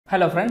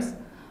Hello friends,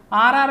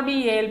 Rrb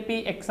Alp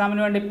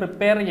examinu vendi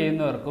prepare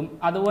cheyyunnavarkkum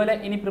adupole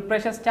ini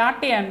preparation start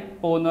cheyan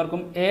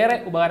povunnavarkkum ere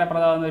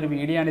ഉപകാരപ്രദമാകുന്ന ഒരു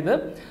video ആണിത്.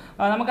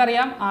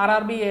 നമുക്കറിയാം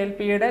Rrb Alp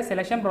യുടെ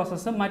selection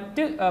process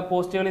മറ്റ്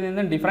പോസ്റ്റുകളിൽ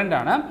നിന്നും ഡിഫറെൻ്റ്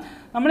ആണ്.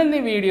 നമ്മൾ ഇന്ന്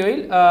ഈ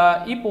വീഡിയോയിൽ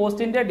ഈ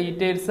പോസ്റ്റിൻ്റെ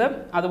ഡീറ്റെയിൽസ്,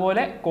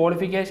 അതുപോലെ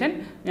ക്വാളിഫിക്കേഷൻ,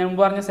 ഞാൻ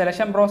മുമ്പ് പറഞ്ഞ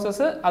സെലക്ഷൻ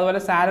പ്രോസസ്സ്,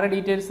 അതുപോലെ സാലറി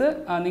ഡീറ്റെയിൽസ്,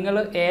 നിങ്ങൾ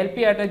ALP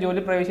ആയിട്ട്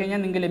ജോലി പ്രവേശിച്ച്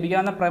കഴിഞ്ഞാൽ നിങ്ങൾക്ക്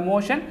ലഭിക്കാവുന്ന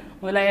പ്രമോഷൻ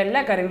മുതലായ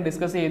എല്ലാ കാര്യങ്ങളും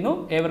ഡിസ്കസ് ചെയ്യുന്നു.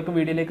 ഏവർക്കും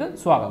വീഡിയോയിലേക്ക്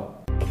സ്വാഗതം.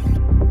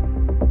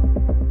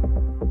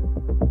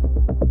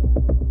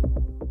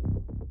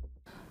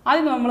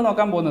 ആദ്യം നമ്മൾ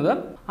നോക്കാൻ പോകുന്നത്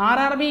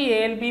Rrb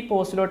Alp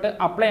പോസ്റ്റിലോട്ട്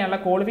അപ്ലൈ ചെയ്യാനുള്ള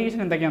ക്വാളിഫിക്കേഷൻ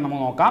എന്തൊക്കെയാണ്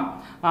നമുക്ക് നോക്കാം.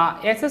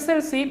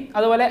 SSLC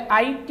അതുപോലെ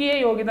ITI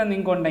യോഗ്യത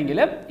നിങ്ങൾക്ക് ഉണ്ടെങ്കിൽ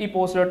ഈ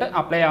പോസ്റ്റിലോട്ട്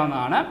അപ്ലൈ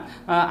ആവുന്നതാണ്.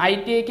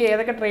 ITIക്ക്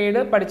ഏതൊക്കെ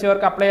ട്രേഡ്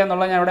പഠിച്ചവർക്ക് അപ്ലൈ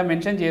ചെയ്യാന്നുള്ളത് ഞാൻ ഇവിടെ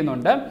മെൻഷൻ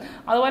ചെയ്യുന്നുണ്ട്.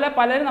 അതുപോലെ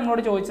പലരും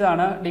നമ്മളോട്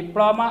ചോദിച്ചതാണ്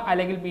ഡിപ്ലോമ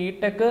അല്ലെങ്കിൽ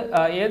BTech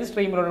ഏത്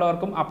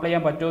സ്ട്രീമിലുള്ളവർക്കും അപ്ലൈ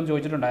ചെയ്യാൻ പറ്റുമോ എന്ന്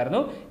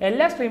ചോദിച്ചിട്ടുണ്ടായിരുന്നു.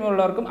 എല്ലാ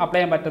സ്ട്രീമിലുള്ളവർക്കും അപ്ലൈ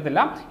ചെയ്യാൻ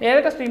പറ്റത്തില്ല.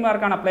 ഏതൊക്കെ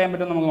സ്ട്രീമുകാർക്കാണ് അപ്ലൈ ചെയ്യാൻ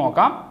പറ്റുമെന്ന് നമുക്ക്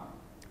നോക്കാം.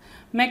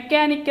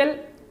 മെക്കാനിക്കൽ,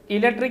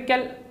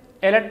 ഇലക്ട്രിക്കൽ,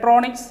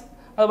 ഇലക്ട്രോണിക്സ്,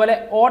 അതുപോലെ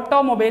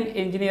ഓട്ടോമൊബൈൽ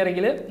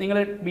എഞ്ചിനീയറിംഗിൽ നിങ്ങൾ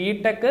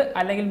BTech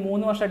അല്ലെങ്കിൽ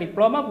 3 വർഷ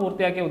ഡിപ്ലോമ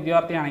പൂർത്തിയാക്കിയ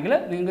ഉദ്യോഗാർത്ഥിയാണെങ്കിൽ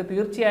നിങ്ങൾക്ക്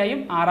തീർച്ചയായും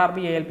Rrb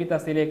Alp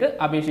തസ്തികയിലേക്ക്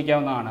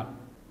അപേക്ഷിക്കാവുന്നതാണ്.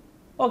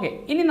 ഓക്കെ,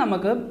 ഇനി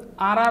നമുക്ക്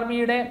Rrb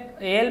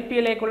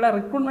ALPയിലേക്കുള്ള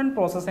റിക്രൂട്ട്മെൻറ്റ്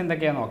പ്രോസസ്സ്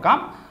എന്തൊക്കെയാണെന്ന് നോക്കാം.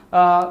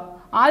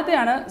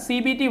 ആദ്യത്തെയാണ്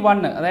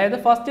CBT1, അതായത്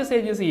ഫസ്റ്റ്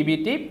സ്റ്റേജ്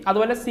CBT,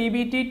 അതുപോലെ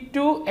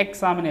CBT2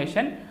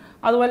 എക്സാമിനേഷൻ,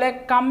 അതുപോലെ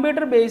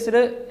computer based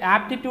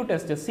aptitude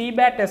test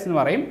CBAT test എന്ന്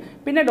പറയും.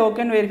 പിന്നെ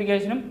ഡോക്യുമെൻറ്റ്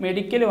വെരിഫിക്കേഷനും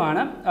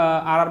മെഡിക്കലുമാണ്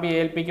Rrb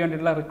Alpക്ക്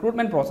വേണ്ടിയിട്ടുള്ള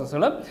റിക്രൂട്ട്മെൻറ്റ്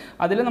പ്രോസസ്സുകൾ.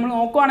 അതിൽ നമ്മൾ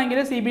നോക്കുകയാണെങ്കിൽ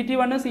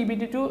CBT1,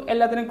 CBT2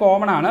 എല്ലാത്തിനും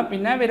കോമൺ ആണ്.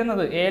 പിന്നെ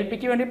വരുന്നത്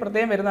ALPക്ക് വേണ്ടി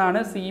പ്രത്യേകം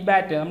വരുന്നതാണ്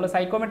CBAT, നമ്മൾ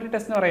സൈക്കോമെട്രിക്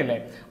ടെസ്റ്റ് എന്ന് പറയില്ലേ,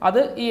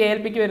 അത് ഈ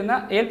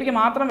ALPക്ക്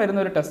മാത്രം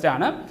വരുന്ന ഒരു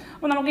ടെസ്റ്റാണ്.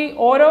 അപ്പോൾ നമുക്ക് ഈ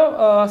ഓരോ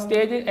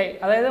സ്റ്റേജ്,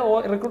 അതായത്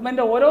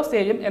റിക്രൂട്ട്മെൻറ്റ് ഓരോ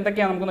സ്റ്റേജും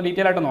എന്തൊക്കെയാണ് നമുക്കൊന്ന്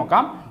ഡീറ്റെയിൽ ആയിട്ട്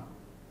നോക്കാം.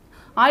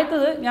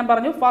 ആദ്യത്തത് ഞാൻ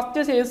പറഞ്ഞു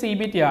ഫസ്റ്റ് സ്റ്റേജ്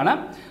CBT ആണ്.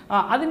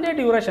 അതിൻ്റെ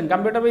ഡ്യൂറേഷൻ,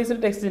 കമ്പ്യൂട്ടർ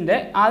ബേസ്ഡ് ടെക്സ്റ്റിൻ്റെ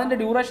അതിൻ്റെ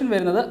ഡ്യൂറേഷൻ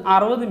വരുന്നത്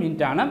 60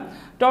 മിനിറ്റ് ആണ്.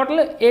 ടോട്ടൽ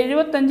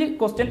 75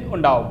 ക്വസ്റ്റ്യൻ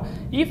ഉണ്ടാവും.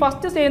 ഈ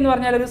ഫസ്റ്റ് സ്റ്റേജ് എന്ന്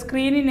പറഞ്ഞാൽ ഒരു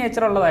സ്ക്രീനിങ്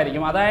നേച്ചർ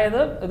ഉള്ളതായിരിക്കും. അതായത്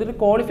ഇതൊരു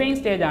ക്വാളിഫയിങ്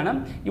സ്റ്റേജ് ആണ്.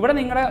 ഇവിടെ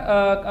നിങ്ങളുടെ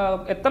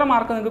എത്ര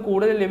മാർക്ക് നിങ്ങൾക്ക്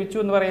കൂടുതൽ ലഭിച്ചു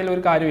എന്ന് പറയുന്ന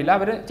ഒരു കാര്യമില്ല.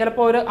 അവർ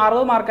ചിലപ്പോൾ ഒരു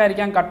 60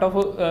 മാർക്കായിരിക്കാം കട്ട്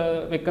ഓഫ്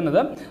വെക്കുന്നത്.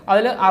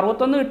 അതിൽ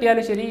 61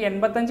 കിട്ടിയാലും ശരി,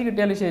 85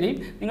 കിട്ടിയാലും ശരി,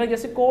 നിങ്ങൾ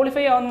ജസ്റ്റ്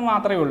ക്വാളിഫൈ ആവുന്നത്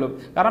മാത്രമേ ഉള്ളൂ.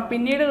 കാരണം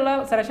പിന്നീടുള്ള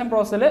സെലക്ഷൻ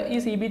പ്രോസസ്സിൽ ഈ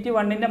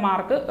CBT1ൻ്റെ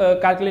മാർക്ക്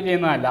കാൽക്കുലേറ്റ്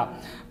ചെയ്യുന്നതല്ല.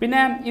 പിന്നെ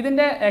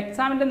ഇതിൻ്റെ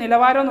എക്സാമിൻ്റെ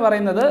നിലവാരം എന്ന്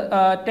പറയുന്നത്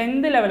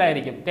 10th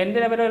ലെവലായിരിക്കും. 10th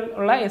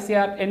ലെവലുള്ള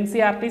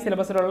NCERT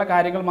സിലബസിലുള്ള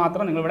കാര്യങ്ങൾ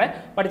മാത്രം നിങ്ങളിവിടെ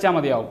പഠിച്ചാൽ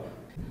മതിയാവും.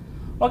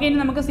 ഓക്കെ, ഇനി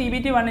നമുക്ക്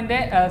CBT1ൻ്റെ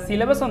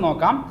സിലബസ്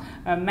നോക്കാം.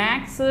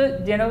 മാത്സ്,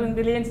 ജനറൽ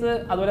ഇൻ്റലിജൻസ്,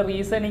 അതുപോലെ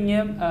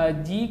റീസണിങ്,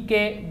 GK,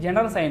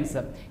 ജനറൽ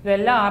സയൻസ്,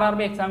 ഇതെല്ലാം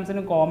Rrb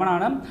എക്സാംസിനും കോമൺ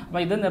ആണ്. അപ്പോൾ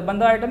ഇത്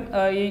നിർബന്ധമായിട്ടും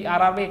ഈ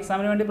Rrb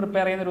എക്സാമിന് വേണ്ടി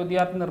പ്രിപ്പയർ ചെയ്യുന്ന ഒരു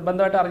ഉദ്യോഗാർത്ഥി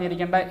നിർബന്ധമായിട്ട്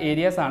അറിഞ്ഞിരിക്കേണ്ട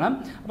ഏരിയസ് ആണ്.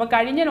 അപ്പോൾ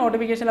കഴിഞ്ഞ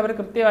നോട്ടിഫിക്കേഷനിൽ അവർ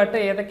കൃത്യമായിട്ട്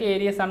ഏതൊക്കെ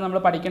ഏരിയസ് ആണ്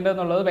നമ്മൾ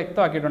പഠിക്കേണ്ടതെന്നുള്ളത്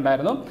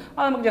വ്യക്തമാക്കിയിട്ടുണ്ടായിരുന്നു.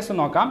 അത് നമുക്ക് ജസ്റ്റ്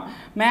നോക്കാം.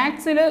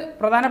 മാത്സിൽ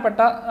പ്രധാനപ്പെട്ട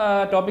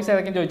ടോപ്പിക്സ്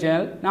ഏതൊക്കെയെന്ന് ചോദിച്ചു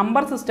കഴിഞ്ഞാൽ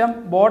number system,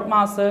 board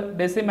mass,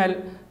 decimal,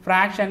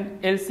 fraction,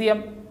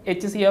 LCM,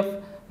 HCF,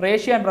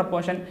 ratio and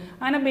proportion,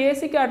 അങ്ങനെ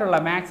ബേസിക് ആയിട്ടുള്ള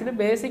മാത്സിൽ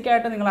ബേസിക്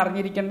ആയിട്ട് നിങ്ങൾ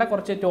അറിഞ്ഞിരിക്കേണ്ട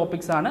കുറച്ച്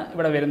ടോപ്പിക്സ് ആണ്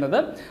ഇവിടെ വരുന്നത്.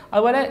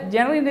 അതുപോലെ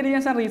general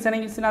intelligence and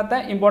റീസണിങ്സിനകത്ത്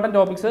important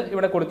topics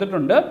ഇവിടെ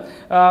കൊടുത്തിട്ടുണ്ട്.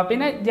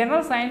 പിന്നെ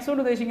ജനറൽ സയൻസ്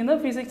കൊണ്ട് ഉദ്ദേശിക്കുന്നത്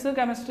ഫിസിക്സ്,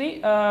 കെമിസ്ട്രി,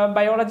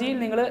 ബയോളജിയിൽ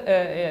നിങ്ങൾ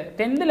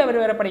 10th ലെവൽ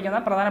വരെ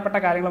പഠിക്കുന്ന പ്രധാനപ്പെട്ട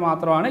കാര്യങ്ങൾ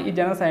മാത്രമാണ് ഈ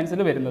ജനറൽ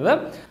സയൻസിൽ വരുന്നത്.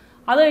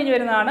 അത് കഴിഞ്ഞ്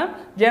വരുന്നതാണ്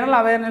general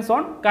awareness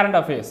on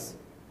current affairs.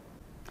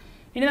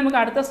 ഇനി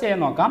നമുക്ക് അടുത്ത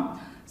സ്റ്റേജ് നോക്കാം.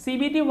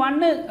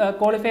 CBT1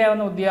 ക്വാളിഫൈ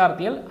ആവുന്ന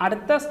ഉദ്യോഗാർത്ഥികൾ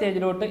അടുത്ത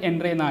സ്റ്റേജിലോട്ട്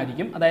എൻ്റർ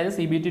ചെയ്യുന്നതായിരിക്കും, അതായത്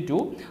CBT2.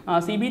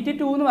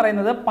 CBT2 എന്ന്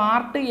പറയുന്നത്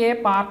പാർട്ട് A,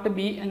 പാർട്ട്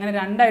B അങ്ങനെ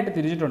രണ്ടായിട്ട്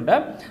തിരിച്ചിട്ടുണ്ട്.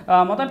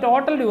 മൊത്തം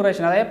ടോട്ടൽ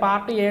ഡ്യൂറേഷൻ, അതായത്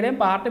പാർട്ട് എയുടെയും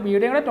പാർട്ട്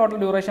ബിയുടെയും കൂടെ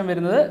ടോട്ടൽ ഡ്യൂറേഷൻ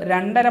വരുന്നത്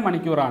 2.5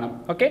 മണിക്കൂറാണ്.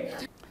 ഓക്കെ,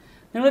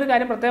 നിങ്ങളൊരു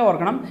കാര്യം പ്രത്യേകം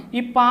ഓർക്കണം. ഈ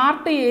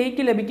പാർട്ട്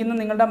എയ്ക്ക് ലഭിക്കുന്ന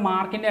നിങ്ങളുടെ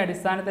മാർക്കിൻ്റെ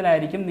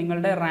അടിസ്ഥാനത്തിലായിരിക്കും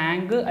നിങ്ങളുടെ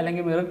റാങ്ക്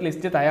അല്ലെങ്കിൽ മെറിറ്റ്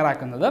ലിസ്റ്റ്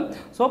തയ്യാറാക്കുന്നത്.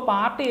 സോ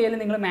പാർട്ട് എയിൽ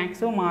നിങ്ങൾ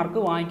മാക്സിമം മാർക്ക്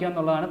വാങ്ങിക്കുക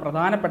എന്നുള്ളതാണ്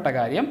പ്രധാനപ്പെട്ട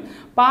കാര്യം.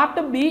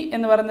 പാർട്ട് B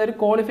എന്ന് പറയുന്ന ഒരു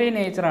ക്വാളിഫൈ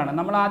നേച്ചറാണ്.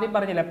 നമ്മൾ ആദ്യം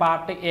പറഞ്ഞില്ലേ,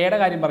 പാർട്ട് എയുടെ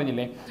കാര്യം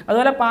പറഞ്ഞില്ലേ,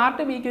 അതുപോലെ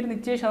പാർട്ട് ബിക്ക് ഒരു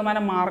നിശ്ചയ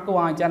ശതമാനം മാർക്ക്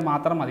വാങ്ങിച്ചാൽ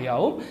മാത്രം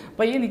മതിയാവും.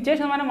 അപ്പോൾ ഈ നിശ്ചയ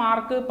ശതമാനം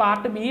മാർക്ക്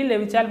പാർട്ട് ബിയിൽ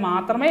ലഭിച്ചാൽ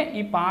മാത്രമേ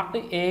ഈ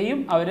പാർട്ട്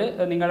എയും അവർ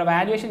നിങ്ങളുടെ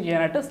വാല്യുവേഷൻ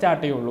ചെയ്യാനായിട്ട്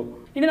സ്റ്റാർട്ട് ചെയ്യുള്ളൂ.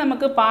 ഇനി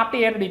നമുക്ക് പാർട്ട്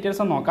എയുടെ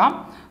ഡീറ്റെയിൽസ് നോക്കാം.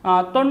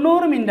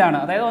 90 മിനിറ്റ് ആണ്,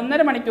 അതായത്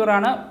 1.5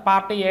 മണിക്കൂറാണ്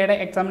പാർട്ട് എയുടെ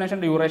എക്സാമിനേഷൻ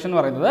ഡ്യൂറേഷൻ എന്ന്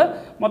പറയുന്നത്.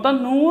 മൊത്തം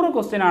 100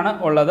 ക്വസ്റ്റ്യൻ ആണ്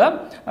ഉള്ളത്.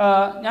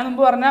 ഞാൻ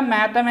മുമ്പ് പറഞ്ഞ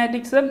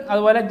മാത്തമാറ്റിക്സ്,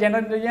 അതുപോലെ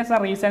general intelligence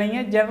and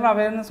reasoning, general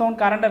awareness on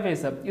current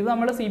affairs, ഇത്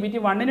നമ്മൾ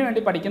CBT1ന്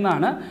വേണ്ടി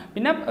പഠിക്കുന്നതാണ്.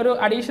 പിന്നെ ഒരു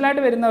അഡീഷണൽ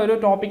ആയിട്ട് വരുന്ന ഒരു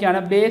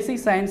ടോപ്പിക്കാണ്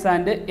ബേസിക് സയൻസ്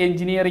ആൻഡ്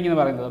എഞ്ചിനീയറിംഗ് എന്ന്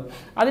പറയുന്നത്.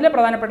 അതിലെ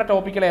പ്രധാനപ്പെട്ട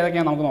ടോപ്പിക്കുകൾ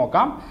ഏതൊക്കെയാണെന്ന് നമുക്ക്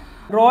നോക്കാം.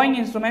 Drawing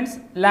instruments,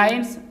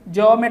 lines,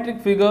 geometric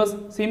figures,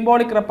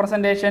 symbolic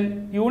representation,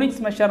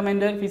 units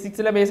measurement,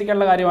 ഫിസിക്സിലെ basic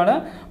ആയിട്ടുള്ള കാര്യമാണ്.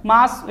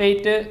 Mass,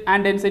 weight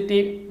and density,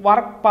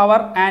 work,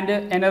 power and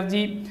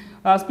energy,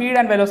 speed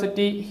and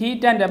velocity,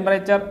 heat and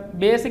temperature,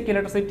 basic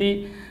electricity,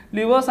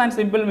 levers and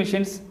simple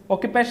machines,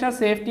 occupational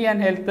safety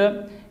and health,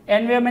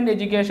 environment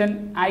education,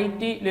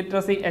 IT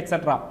literacy,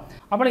 etcetera.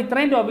 അപ്പോൾ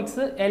ഇത്രയും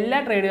topics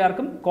എല്ലാ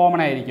ട്രേഡുകാർക്കും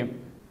common ആയിരിക്കും.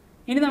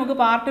 ഇനി നമുക്ക്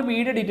part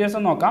ബിയുടെ details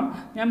ഒന്ന് നോക്കാം.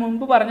 ഞാൻ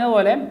മുൻപ്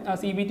പറഞ്ഞതുപോലെ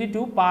CBT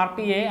 2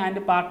 part A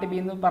and part B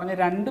എന്ന് പറഞ്ഞ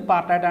രണ്ട്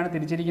പാർട്ടായിട്ടാണ്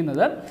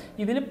തിരിച്ചിരിക്കുന്നത്.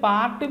 ഇതിൽ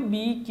പാർട്ട്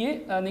ബിക്ക്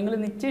നിങ്ങൾ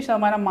നിശ്ചയ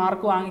ശതമാനം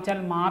മാർക്ക് വാങ്ങിച്ചാൽ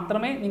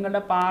മാത്രമേ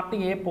നിങ്ങളുടെ part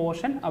A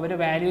portion our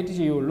valuate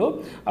ചെയ്യുള്ളൂ.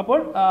 അപ്പോൾ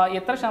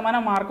എത്ര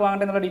ശതമാനം മാർക്ക്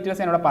വാങ്ങേണ്ടത് എന്നുള്ള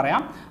ഡീറ്റെയിൽസ് ഞാനിവിടെ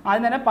പറയാം.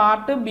 ആദ്യം തന്നെ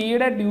പാർട്ട്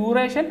ബിയുടെ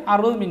ഡ്യൂറേഷൻ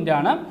 60 മിനിറ്റ്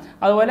ആണ്.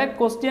 അതുപോലെ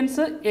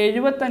ക്വസ്റ്റ്യൻസ്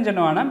 75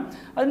 എണ്ണമാണ്.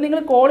 അത് നിങ്ങൾ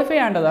ക്വാളിഫൈ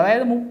ചെയ്യേണ്ടത്,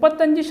 അതായത്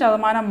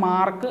 35%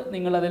 മാർക്ക്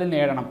നിങ്ങൾ അതിൽ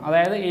നേടണം.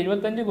 അതായത്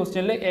 75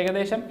 ക്വസ്റ്റ്യനിൽ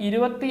ഏകദേശം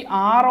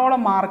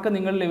 26ഓളം മാർക്ക്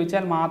നിങ്ങൾ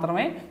ലഭിച്ചാൽ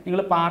മാത്രമേ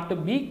നിങ്ങൾ പാർട്ട്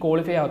ബി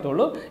ക്വാളിഫൈ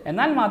ആകത്തുള്ളൂ.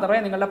 എന്നാൽ മാത്രമേ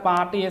നിങ്ങളുടെ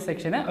part A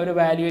section our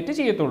valuate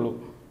ചെയ്യത്തുള്ളൂ.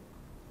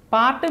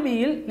 പാർട്ട്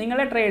ബിയിൽ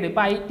നിങ്ങളുടെ ട്രേഡ്,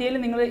 ഇപ്പോൾ ITയിൽ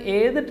നിങ്ങൾ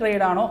ഏത്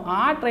ട്രേഡാണോ ആ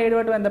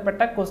ട്രേഡുമായിട്ട്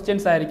ബന്ധപ്പെട്ട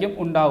ക്വസ്റ്റ്യൻസ് ആയിരിക്കും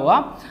ഉണ്ടാവുക.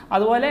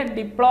 അതുപോലെ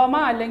ഡിപ്ലോമ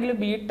അല്ലെങ്കിൽ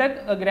BTech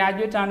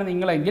ഗ്രാജുവേറ്റ് ആണ്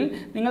നിങ്ങളെങ്കിൽ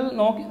നിങ്ങൾ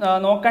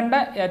നോക്കേണ്ട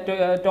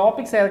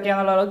ടോപ്പിക്സ്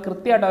ഏതൊക്കെയാണെന്നുള്ളത്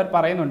കൃത്യമായിട്ട് അവർ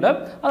പറയുന്നുണ്ട്.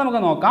 അത്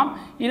നമുക്ക് നോക്കാം.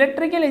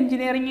 ഇലക്ട്രിക്കൽ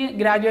എഞ്ചിനീയറിംഗ്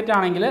ഗ്രാജുവേറ്റ്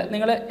ആണെങ്കിൽ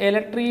നിങ്ങൾ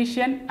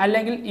ഇലക്ട്രീഷ്യൻ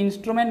അല്ലെങ്കിൽ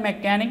instrument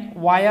mechanic,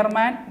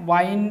 wireman,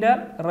 winder,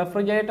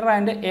 refrigerator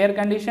and air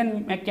condition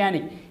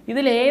mechanic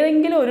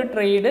ഇതിലേതെങ്കിലും ഒരു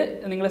ട്രേഡ്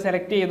നിങ്ങൾ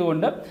സെലക്ട്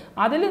ചെയ്തുകൊണ്ട്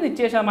അതിൽ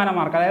നിശ്ചയ ശതമാനം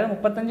മാർക്ക്, അതായത്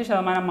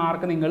 35%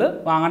 മാർക്ക് നിങ്ങൾ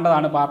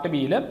വാങ്ങേണ്ടതാണ് പാർട്ട്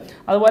ബിയിൽ.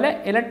 അതുപോലെ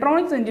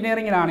electronics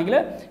എഞ്ചിനീയറിംഗിലാണെങ്കിൽ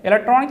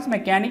electronics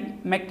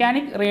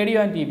mechanic, radio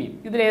and TV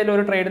ഇതിലേതെങ്കിലും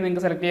ഒരു ട്രേഡ്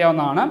നിങ്ങൾക്ക് സെലക്ട്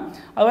ചെയ്യാവുന്നതാണ്.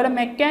 അതുപോലെ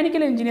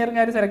മെക്കാനിക്കൽ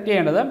എഞ്ചിനീയറിംഗുകാർ സെലക്ട്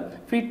ചെയ്യേണ്ടത്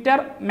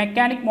fitter,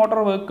 mechanic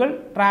motor vehicle,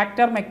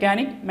 tractor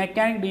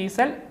mechanic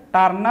diesel,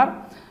 Turner,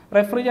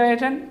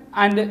 refrigeration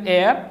and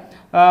air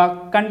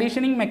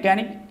conditioning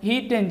mechanic,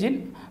 heat engine,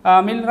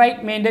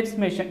 millwright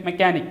maintenance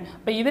mechanic.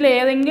 അപ്പോൾ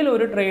ഇതിലേതെങ്കിലും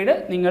ഒരു ട്രേഡ്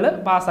നിങ്ങൾ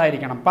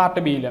പാസ്സായിരിക്കണം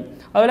പാർട്ട് ബിയിൽ.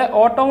 അതുപോലെ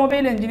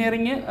ഓട്ടോമൊബൈൽ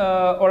എഞ്ചിനീയറിംഗ്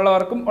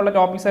ഉള്ളവർക്കും ഉള്ള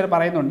ടോപ്പിക്സ് അവർ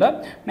പറയുന്നുണ്ട്.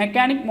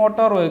 മെക്കാനിക്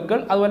മോട്ടോർ വെഹിക്കിൾ,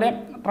 അതുപോലെ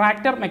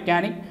tractor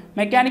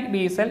mechanic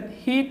diesel,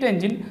 heat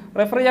engine,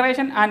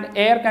 refrigeration and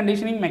air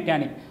conditioning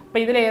mechanic.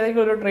 അപ്പോൾ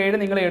ഇതിലേതെങ്കിലും ഒരു ട്രേഡ്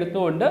നിങ്ങൾ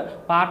എടുത്തുകൊണ്ട്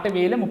പാർട്ട്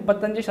ബിയിൽ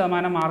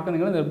 35% മാർക്ക്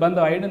നിങ്ങൾ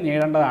നിർബന്ധമായിട്ട്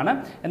നേടേണ്ടതാണ്.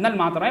 എന്നാൽ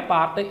മാത്രമേ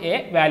പാർട്ട് എ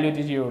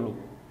വാല്യുവേറ്റ് ചെയ്യുള്ളൂ.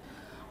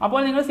 അപ്പോൾ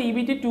നിങ്ങൾ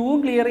CBT 2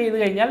 ക്ലിയർ ചെയ്ത്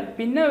കഴിഞ്ഞാൽ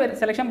പിന്നെ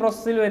സെലക്ഷൻ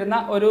പ്രോസസ്സിൽ വരുന്ന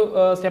ഒരു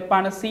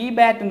സ്റ്റെപ്പാണ്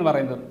CBAT എന്ന്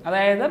പറയുന്നത്.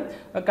 അതായത്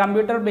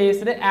കമ്പ്യൂട്ടർ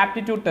ബേസ്ഡ്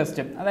ആപ്റ്റിറ്റ്യൂഡ്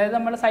ടെസ്റ്റ്, അതായത്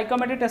നമ്മൾ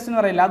സൈക്കോമെട്രിക് ടെസ്റ്റ് എന്ന്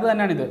പറയില്ല, അത്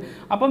തന്നെയാണിത്.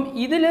 അപ്പം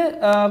ഇതിൽ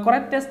കുറേ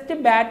ടെസ്റ്റ്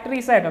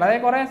ബാറ്ററീസ് ആയിട്ടാണ്,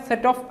 അതായത് കുറേ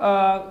സെറ്റ് ഓഫ്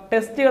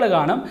ടെസ്റ്റുകൾ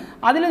കാണും.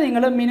 അതിൽ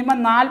നിങ്ങൾ മിനിമം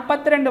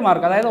 42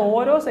 മാർക്ക്, അതായത്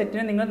ഓരോ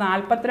സെറ്റിനും നിങ്ങൾ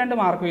 42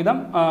 മാർക്ക് വീതം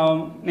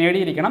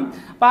നേടിയിരിക്കണം.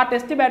 അപ്പോൾ ആ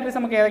ടെസ്റ്റ് ബാറ്ററീസ്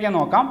നമുക്ക്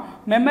ഏതൊക്കെയാണെന്ന് നോക്കാം.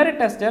 Memory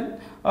test,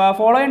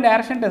 following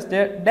direction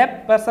test,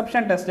 depth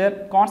perception test,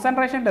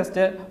 concentration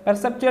test,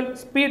 perceptual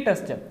speed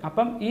test.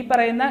 അപ്പം ഈ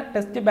പറയുന്ന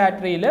ടെസ്റ്റ്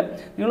ബാറ്ററിയിൽ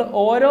നിങ്ങൾ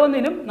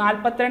ഓരോന്നിനും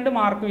 42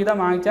 മാർക്ക് വീതം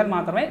വാങ്ങിച്ചാൽ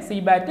മാത്രമേ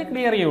CBAT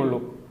ക്ലിയർ ചെയ്യുള്ളൂ.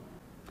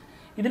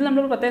 ഇതിൽ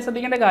നമ്മൾ പ്രത്യേകം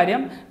ശ്രദ്ധിക്കേണ്ട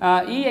കാര്യം,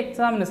 ഈ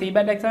എക്സാമിന്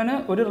CBAT എക്സാമിന്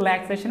ഒരു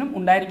റിലാക്സേഷനും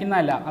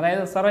ഉണ്ടായിരിക്കുന്നതല്ല.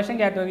 അതായത് റിസർവേഷൻ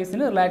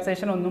കാറ്റഗറീസിന്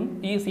റിലാക്സേഷൻ ഒന്നും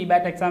ഈ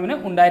CBAT എക്സാമിന്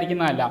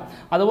ഉണ്ടായിരിക്കുന്നതല്ല.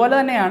 അതുപോലെ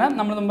തന്നെയാണ്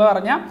നമ്മൾ മുമ്പ്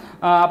പറഞ്ഞ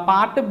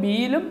പാർട്ട്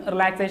ബിയിലും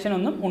റിലാക്സേഷൻ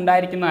ഒന്നും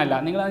ഉണ്ടായിരിക്കുന്നതല്ല.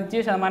 നിങ്ങൾ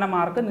 5%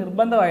 മാർക്ക്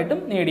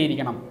നിർബന്ധമായിട്ടും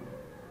നേടിയിരിക്കണം.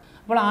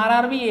 അപ്പോൾ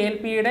RRB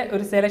ALPയുടെ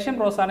ഒരു സെലക്ഷൻ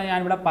പ്രോസസ്സാണ്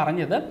ഞാനിവിടെ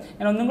പറഞ്ഞത്.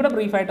 ഞാൻ ഒന്നും കൂടെ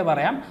ബ്രീഫായിട്ട്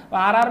പറയാം.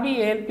 RRB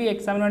ALP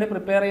എക്സാമിന് വേണ്ടി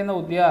പ്രിപ്പയർ ചെയ്യുന്ന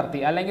ഉദ്യോഗാർത്ഥി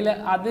അല്ലെങ്കിൽ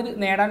അത്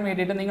നേടാൻ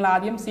വേണ്ടിയിട്ട് നിങ്ങൾ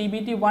ആദ്യം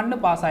CBT 1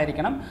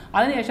 പാസ്സായിരിക്കണം.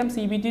 അതിനുശേഷം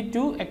CBT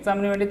 2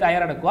 എക്സാമിന് വേണ്ടി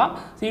തയ്യാറെടുക്കുക.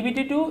 CBT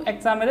 2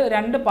 എക്സാമിൽ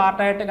 2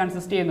 പാർട്ടായിട്ട്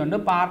കൺസിസ്റ്റ് ചെയ്യുന്നുണ്ട്.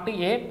 പാർട്ട്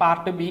എ,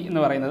 പാർട്ട് ബി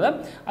എന്ന് പറയുന്നത്.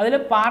 അതിൽ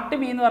പാർട്ട്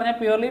ബി എന്ന് പറഞ്ഞാൽ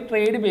പ്യൂർലി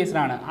ട്രേഡ്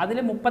ബേസ്ഡ് ആണ്. അതിൽ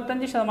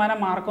 35%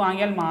 മാർക്ക്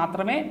വാങ്ങിയാൽ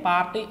മാത്രമേ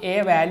പാർട്ട് എ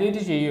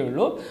വാല്യുവേറ്റ്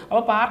ചെയ്യുകയുള്ളൂ.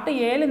 അപ്പോൾ പാർട്ട്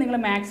എയിൽ നിങ്ങൾ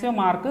മാക്സിമം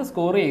മാർക്ക്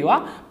സ്കോർ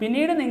ചെയ്യുക.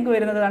 പിന്നീട് നിങ്ങൾക്ക്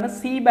വരുന്നതാണ്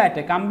CBAT,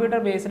 computer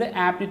based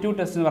aptitude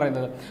test എന്ന്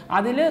പറയുന്നത്.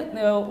 അതിൽ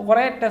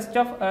കുറേ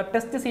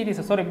test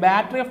series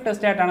battery off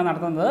test ആയിട്ടാണ്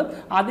നടത്തുന്നത്.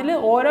 അതിൽ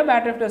ഓരോ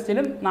ബാറ്ററി ഓഫ്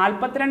ടെസ്റ്റിലും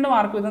 42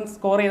 മാർക്ക് വീതം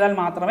സ്കോർ ചെയ്താൽ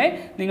മാത്രമേ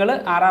നിങ്ങൾ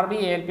RRB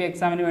ALP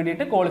എക്സാമിന്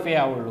വേണ്ടിയിട്ട് ക്വാളിഫൈ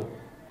ആവുള്ളൂ.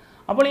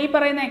 അപ്പോൾ ഈ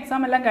പറയുന്ന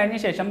എക്സാം എല്ലാം കഴിഞ്ഞ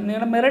ശേഷം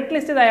നിങ്ങൾ മെറിറ്റ്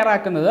ലിസ്റ്റ്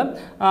തയ്യാറാക്കുന്നത്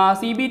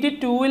CBT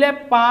 2ലെ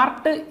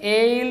പാർട്ട്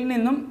എയിൽ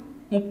നിന്നും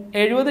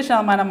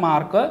 70%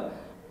 മാർക്ക്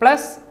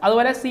പ്ലസ്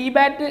അതുപോലെ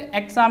CBAT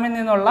എക്സാമിൽ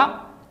നിന്നുള്ള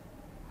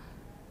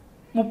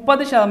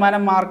 30%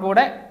 മാർക്ക്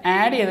കൂടെ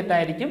ആഡ്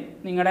ചെയ്തിട്ടായിരിക്കും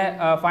നിങ്ങളുടെ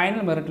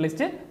ഫൈനൽ മെറിറ്റ്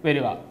ലിസ്റ്റ്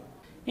വരിക.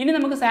 ഇനി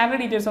നമുക്ക് സാലറി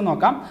ഡീറ്റെയിൽസ്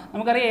നോക്കാം.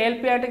 നമുക്കറിയാം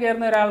ALP ആയിട്ട്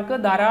കയറുന്ന ഒരാൾക്ക്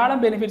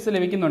ധാരാളം ബെനിഫിറ്റ്സ്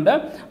ലഭിക്കുന്നുണ്ട്.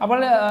 അപ്പോൾ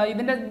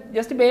ഇതിൻ്റെ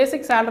ജസ്റ്റ്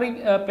ബേസിക് സാലറി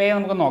പേ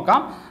നമുക്ക് നോക്കാം.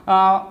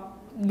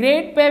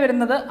 ഗ്രേഡ് പേ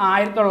വരുന്നത്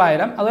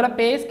 1900, അതുപോലെ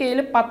പേ സ്കെയിൽ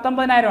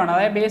 19,000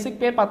 അതായത് ബേസിക്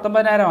പേ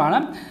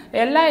 19,000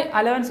 എല്ലാ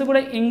അലവൻസും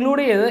കൂടെ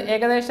ഇൻക്ലൂഡ് ചെയ്ത്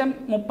ഏകദേശം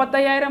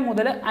 35,000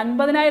 മുതൽ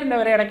 50,000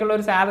 വരെ ഇടയ്ക്കുള്ള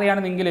ഒരു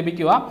സാലറിയാണ് നിങ്ങൾക്ക്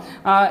ലഭിക്കുക.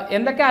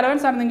 എന്തൊക്കെ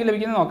അലവൻസ് ആണ് നിങ്ങൾക്ക്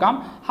ലഭിക്കുന്നത് നോക്കാം.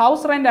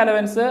 House rent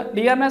allowance,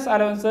 dearness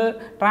allowance,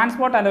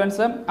 transport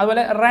allowance,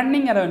 അതുപോലെ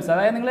റണ്ണിങ് അലവൻസ്,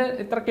 അതായത് നിങ്ങൾ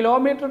ഇത്ര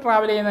കിലോമീറ്റർ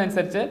ട്രാവൽ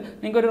ചെയ്യുന്നതനുസരിച്ച്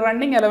നിങ്ങൾക്ക് ഒരു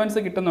റണ്ണിങ്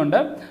അലവൻസ് കിട്ടുന്നുണ്ട്.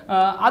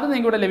 അത്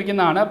നിങ്ങൾക്ക് ഇവിടെ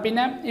ലഭിക്കുന്നതാണ്.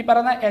 പിന്നെ ഈ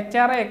പറയുന്ന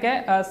HRA ഒക്കെ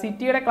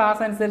സിറ്റിയുടെ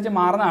ക്ലാസ് അനുസരിച്ച്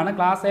മാറുന്നതാണ്.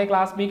 Class A,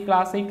 class B, class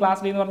C,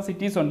 class D എന്ന് പറഞ്ഞ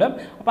സിറ്റീസ് ഉണ്ട്.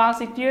 അപ്പോൾ ആ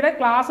സിറ്റിയുടെ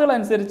ക്ലാസ്സുകൾ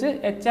അനുസരിച്ച്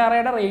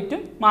HRAയുടെ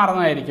റേറ്റും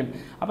മാറുന്നതായിരിക്കും.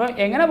 അപ്പോൾ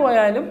എങ്ങനെ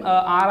പോയാലും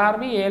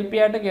RRB ALP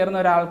ആയിട്ട് കയറുന്ന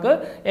ഒരാൾക്ക്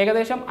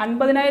ഏകദേശം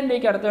 50,000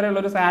 രൂപയ്ക്ക് അടുത്ത്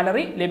വരെയുള്ള ഒരു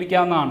സാലറി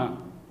ലഭിക്കാവുന്നതാണ്.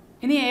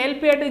 ഇനി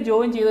ALP ആയിട്ട്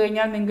ജോയിൻ ചെയ്ത്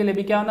കഴിഞ്ഞാൽ നിങ്ങൾക്ക്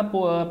ലഭിക്കാവുന്ന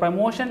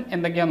പ്രൊമോഷൻ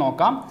എന്തൊക്കെയാണെന്ന്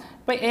നോക്കാം.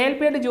 അപ്പോൾ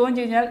ALP ആയിട്ട് ജോയിൻ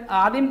കഴിഞ്ഞാൽ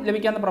ആദ്യം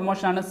ലഭിക്കുന്ന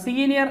പ്രൊമോഷനാണ്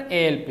സീനിയർ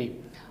ALP.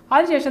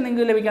 അതിനുശേഷം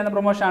നിങ്ങൾക്ക് ലഭിക്കുന്ന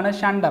പ്രൊമോഷനാണ്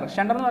ഷണ്ടർ.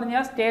 ഷണ്ടർ എന്ന്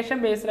പറഞ്ഞാൽ സ്റ്റേഷൻ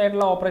ബേസ്ഡ്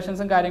ആയിട്ടുള്ള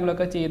ഓപ്പറേഷൻസും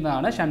കാര്യങ്ങളൊക്കെ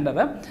ചെയ്യുന്നതാണ് ഷണ്ടർ.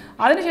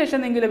 അതിനുശേഷം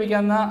നിങ്ങൾക്ക്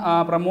ലഭിക്കുന്ന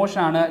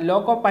പ്രൊമോഷനാണ്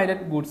ലോക്കോ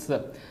പൈലറ്റ് ഗുഡ്സ്.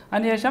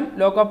 അതിനുശേഷം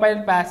ലോക്കോ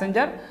പൈലറ്റ്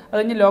പാസഞ്ചർ, അത്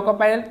കഴിഞ്ഞ് loco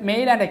pilot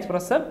male and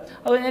express,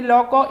 അത് കഴിഞ്ഞ്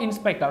ലോക്കോ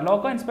ഇൻസ്പെക്ടർ.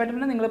 ലോക്കോ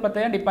ഇൻസ്പെക്ടറിന് നിങ്ങൾ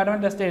പ്രത്യേകം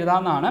ഡിപ്പാർട്ട്മെൻറ്റ് ടെസ്റ്റ്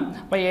എഴുതാവുന്നതാണ്.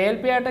 അപ്പോൾ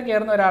ALP ആയിട്ട്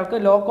കയറുന്ന ഒരാൾക്ക്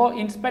ലോക്കോ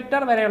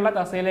ഇൻസ്പെക്ടർ വരെയുള്ള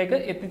തസ്തികയിലേക്ക്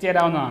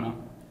എത്തിച്ചേരാവുന്നതാണ്.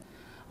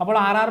 അപ്പോൾ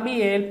RRB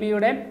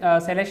ALPയുടെ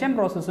സെലക്ഷൻ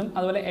പ്രോസസ്സും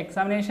അതുപോലെ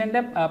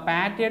എക്സാമിനേഷൻ്റെ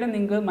പാറ്റേണും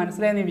നിങ്ങൾക്ക്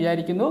മനസ്സിലായെന്ന്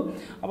വിചാരിക്കുന്നു.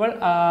 അപ്പോൾ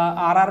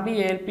RRB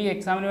ALP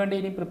എക്സാമിന് വേണ്ടി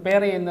ഇനി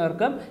പ്രിപ്പയർ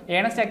ചെയ്യുന്നവർക്ക്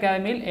ഏണസ്റ്റ്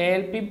അക്കാദമിയിൽ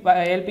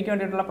ALPക്ക്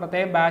വേണ്ടിയിട്ടുള്ള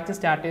പ്രത്യേക ബാച്ച്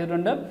സ്റ്റാർട്ട്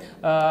ചെയ്തിട്ടുണ്ട്.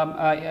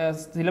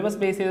 സിലബസ്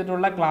ബേസ്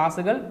ചെയ്തിട്ടുള്ള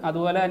ക്ലാസ്സുകൾ,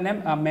 അതുപോലെ തന്നെ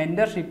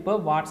മെൻറ്റർഷിപ്പ്,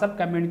 വാട്സപ്പ്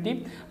കമ്മ്യൂണിറ്റി,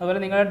 അതുപോലെ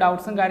നിങ്ങളുടെ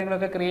ഡൗട്ട്സും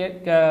കാര്യങ്ങളൊക്കെ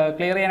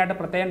ക്ലിയർ ചെയ്യാനായിട്ട്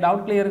പ്രത്യേകം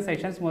ഡൗട്ട് ക്ലിയറിംഗ്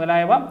സെഷൻസ്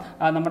മുതലായവ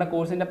നമ്മുടെ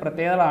കോഴ്സിൻ്റെ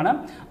പ്രത്യേകതകളാണ്.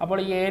 അപ്പോൾ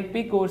ഈ ALP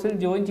കോഴ്സിൽ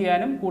ജോയിൻ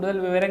ചെയ്യാനും കൂടുതൽ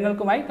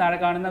വിവരങ്ങൾക്കുമായി താഴെ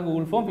കാണുന്ന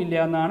ഗൂഗിൾ ഫോം ഫില്ല്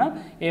ചെയ്യാവുന്നതാണ്.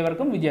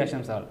 ഏവർക്കും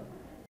വിജയാശംസകൾ.